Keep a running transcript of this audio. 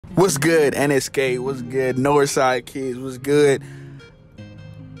What's good, NSK? What's good, Northside Kids? What's good,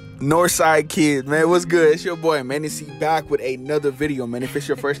 Northside Kids, man? What's good? It's your boy Manase back with another video, man. If it's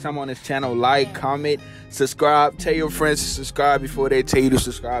your first time on this channel, like, comment, subscribe. Tell your friends to subscribe before they tell you to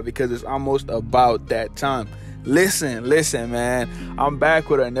subscribe, because it's almost about that time. Listen, man. I'm back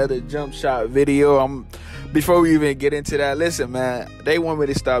with another jump shot video. Before we even get into that, listen, man. They want me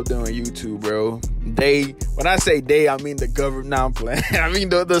to stop doing YouTube, bro. When I say they, I mean the government. Now I'm playing. I mean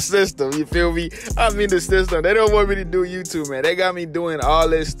the system. You feel me? I mean the system. They don't want me to do YouTube, man. They got me doing all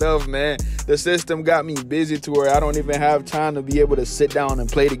this stuff, man. The system got me busy to where I don't even have time to be able to sit down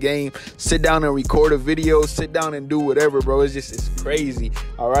and play the game, sit down and record a video, sit down and do whatever, bro. It's crazy.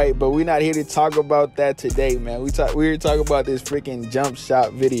 All right, but we're not here to talk about that today, man. We're here to talk about this freaking jump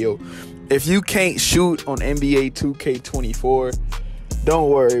shot video. If you can't shoot on NBA 2K24, don't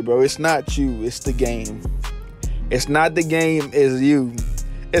worry, bro. It's not you. It's the game. It's not the game. It's you.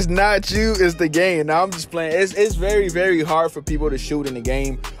 It's not you. It's the game. Now, I'm just playing. It's very, very hard for people to shoot in the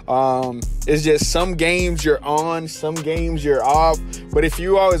game. It's just some games you're on, some games you're off. But if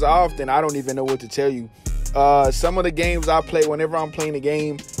you're always off, then I don't even know what to tell you. Some of the games I play, whenever I'm playing the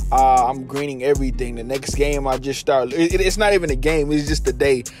game, I'm greening everything. The next game I just start. It's not even a game. It's just the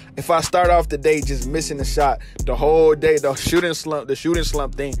day. If I start off the day just missing the shot, the whole day, the shooting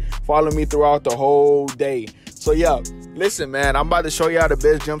slump thing, follow me throughout the whole day. So yeah, listen, man. I'm about to show y'all the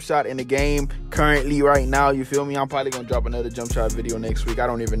best jump shot in the game currently right now. You feel me? I'm probably gonna drop another jump shot video next week. I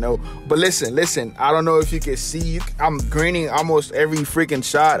don't even know. But listen. I don't know if you can see. I'm greening almost every freaking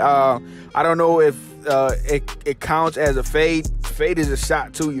shot. I don't know if it counts as a fade. Fade is a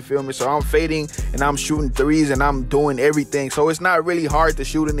shot too, you feel me? So I'm fading and I'm shooting threes and I'm doing everything. So it's not really hard to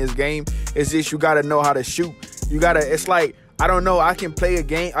shoot in this game. It's just you gotta know how to shoot. It's like, I don't know, I can play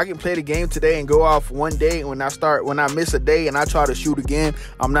the game today and go off one day, and when I miss a day and I try to shoot again,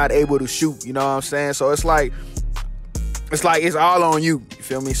 I'm not able to shoot, you know what I'm saying? So it's like it's all on you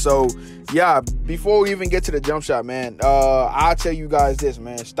feel me? So yeah, before we even get to the jump shot, man, I'll tell you guys this,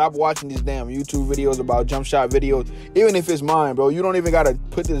 man. Stop watching these damn YouTube videos about jump shot videos. Even if it's mine, bro, you don't even gotta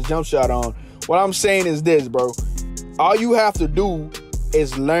put this jump shot on. What I'm saying is this, bro. All you have to do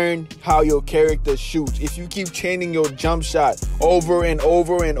is learn how your character shoots. If you keep changing your jump shot over and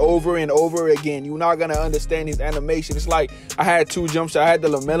over and over and over again, you're not gonna understand his animation. It's like I had two jump shots. I had the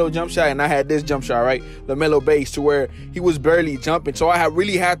LaMelo jump shot and I had this jump shot, right? LaMelo base, to where he was barely jumping. So I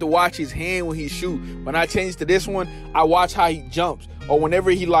really had to watch his hand when he shoot. When I changed to this one, I watch how he jumps. Or whenever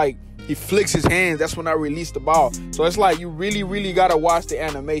he flicks his hands, that's when I release the ball. So it's like you really gotta watch the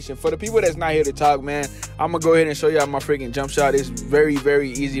animation. For the people that's not here to talk, man, I'm gonna go ahead and show y'all my freaking jump shot. It's very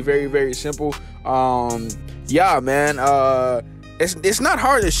easy, very simple. Yeah, man, it's not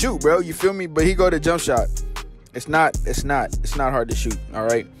hard to shoot, bro, you feel me? But he go to jump shot. It's not hard to shoot. All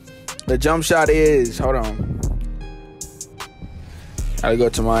right, the jump shot is, hold on, I go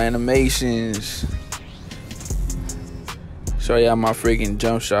to my animations, show y'all my freaking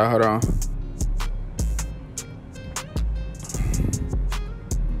jump shot. Hold on.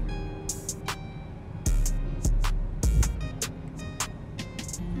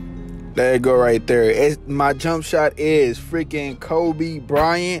 There you go, right there. My jump shot is freaking Kobe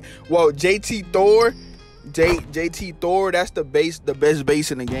Bryant. Whoa, JT Thor. JT Thor, that's the best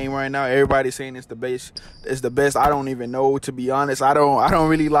base in the game right now. Everybody's saying it's the best. I don't even know, to be honest. I'm not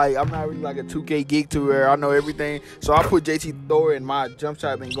really like a 2K geek to where I know everything. So I put JT Thor in my jump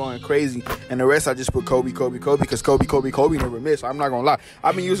shot, been going crazy. And the rest I just put Kobe, because Kobe never missed. I'm not gonna lie.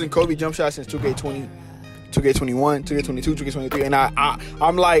 I've been using Kobe jump shots since 2K20. 2K21, 2K22, 2K23, and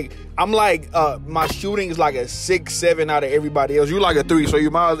I'm like my shooting is like a 6-7 out of everybody else. You like a 3, so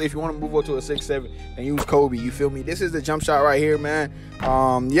you might, if you want to move up to a 6-7 and use Kobe, you feel me? This is the jump shot right here, man.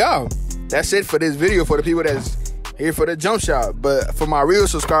 Yeah, that's it for this video. For the people that's here for the jump shot, but for my real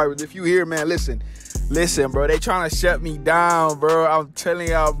subscribers, if you here, man, listen, bro. They trying to shut me down, bro. I'm telling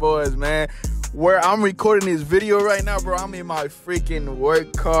y'all boys, man. Where I'm recording this video right now, bro, I'm in my freaking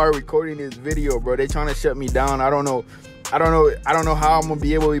work car recording this video, bro. They trying to shut me down. I don't know how I'm gonna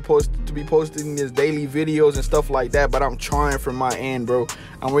be able to be posting these daily videos and stuff like that, but I'm trying from my end, bro.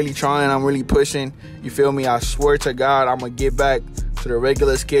 I'm really trying. I'm really pushing. You feel me? I swear to God, I'm gonna get back to the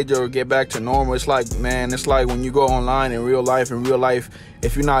regular schedule or get back to normal. It's like, man, it's like when you go online in real life,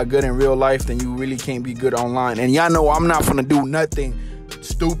 if you're not good in real life, then you really can't be good online. And y'all know I'm not gonna do nothing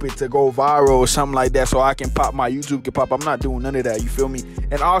stupid to go viral or something like that so I can pop, my YouTube can pop. I'm not doing none of that, you feel me?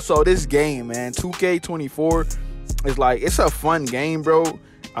 And also this game, man, 2K24 is like, it's a fun game, bro.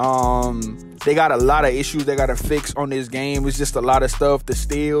 They got a lot of issues they gotta fix on this game. It's just a lot of stuff, the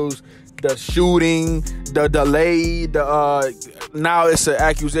steals, the shooting, the delay, now it's an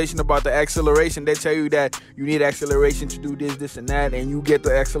accusation about the acceleration. They tell you that you need acceleration to do this, and that, and you get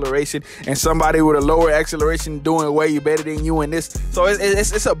the acceleration, and somebody with a lower acceleration doing way better than you in this. So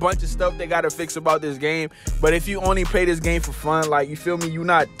it's a bunch of stuff they gotta fix about this game. But if you only play this game for fun, like, you feel me, you're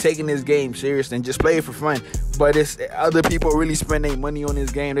not taking this game serious, and just play it for fun. But it's other people really spend their money on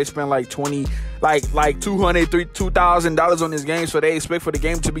this game. They spend like $200, $2,000 on this game, so they expect for the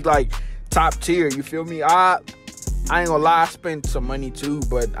game to be like top tier. You feel me? I ain't gonna lie, I spent some money too,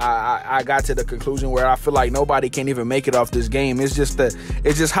 but I got to the conclusion where I feel like nobody can even make it off this game. It's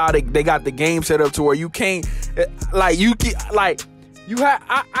just how they got the game set up to where you can't, I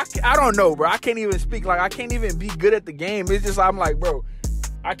don't know, bro. I can't even speak. Like, I can't even be good at the game. It's just, I'm like, bro,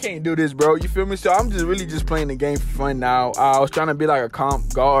 I can't do this, bro. You feel me? So I'm just playing the game for fun now. I was trying to be like a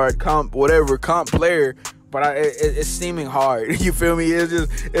comp guard, comp player, but it's seeming hard. You feel me?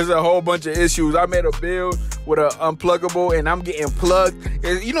 It's a whole bunch of issues. I made a build with an unpluggable, and I'm getting plugged.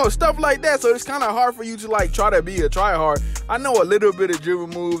 Stuff like that. So it's kind of hard for you to like try to be a tryhard. I know a little bit of dribble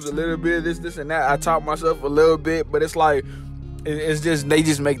moves, a little bit of this and that. I taught myself a little bit, but it's like, it's just, they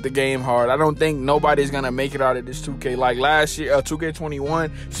just make the game hard. I don't think nobody's gonna make it out of this 2K. Like last year,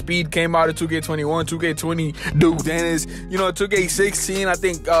 2K21, Speed came out of 2K21, 2K20, Duke Dennis, 2K16, I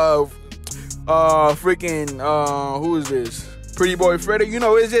think, who is this? Pretty Boy Freddy.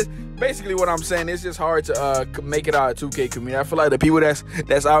 It's just basically what I'm saying. It's just hard to make it out of 2K community. I feel like the people that's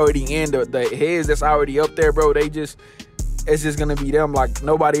already in, the heads that's already up there, bro, it's just gonna be them. Like,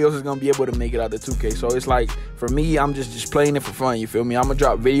 nobody else is gonna be able to make it out of 2K. So it's like, for me, I'm just playing it for fun. You feel me? I'm gonna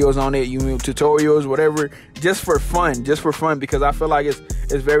drop videos on it, tutorials, whatever, just for fun, because I feel like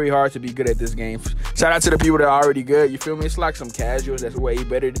it's very hard to be good at this game. Shout out to the people that are already good. You feel me? It's like some casuals that's way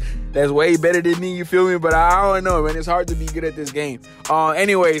better than me. You feel me? But I don't know, man. It's hard to be good at this game.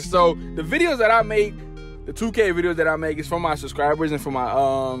 Anyway, so the videos that I make, the 2K videos that I make, is for my subscribers and for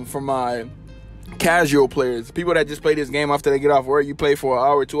my casual players, people that just play this game after they get off work. You play for an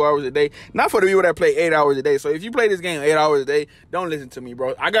hour, 2 hours a day. Not for the people that play 8 hours a day. So if you play this game 8 hours a day, don't listen to me,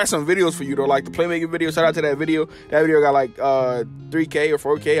 bro. I got some videos for you, though, like the playmaking video. Shout out to that video. That video got like 3K or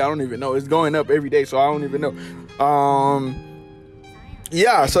 4K. I don't even know. It's going up every day, so I don't even know.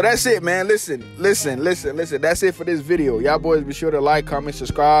 Yeah, so that's it, man. Listen. That's it for this video. Y'all boys, be sure to like, comment,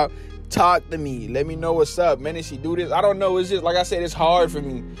 subscribe. Talk to me. Let me know what's up, man. If she do this, I don't know. It's just, like I said, it's hard for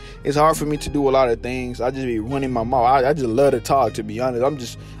me. It's hard for me to do a lot of things. I just be running my mouth. I just love to talk, to be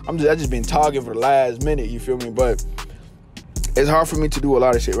honest. I just been talking for the last minute, you feel me? But it's hard for me to do a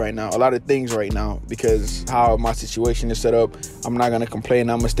lot of shit right now, a lot of things right now, because how my situation is set up. I'm not gonna complain.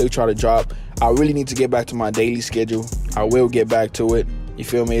 I'm gonna still try to drop. I really need to get back to my daily schedule. I will get back to it. You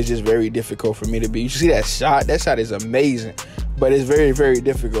feel me? It's just very difficult for me to be. You see that shot? That shot is amazing, but it's very, very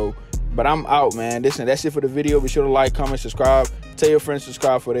difficult. But I'm out, man. Listen, that's it for the video. Be sure to like, comment, subscribe. Tell your friends to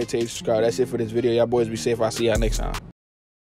subscribe before they tell you to subscribe. That's it for this video. Y'all boys be safe. I'll see y'all next time.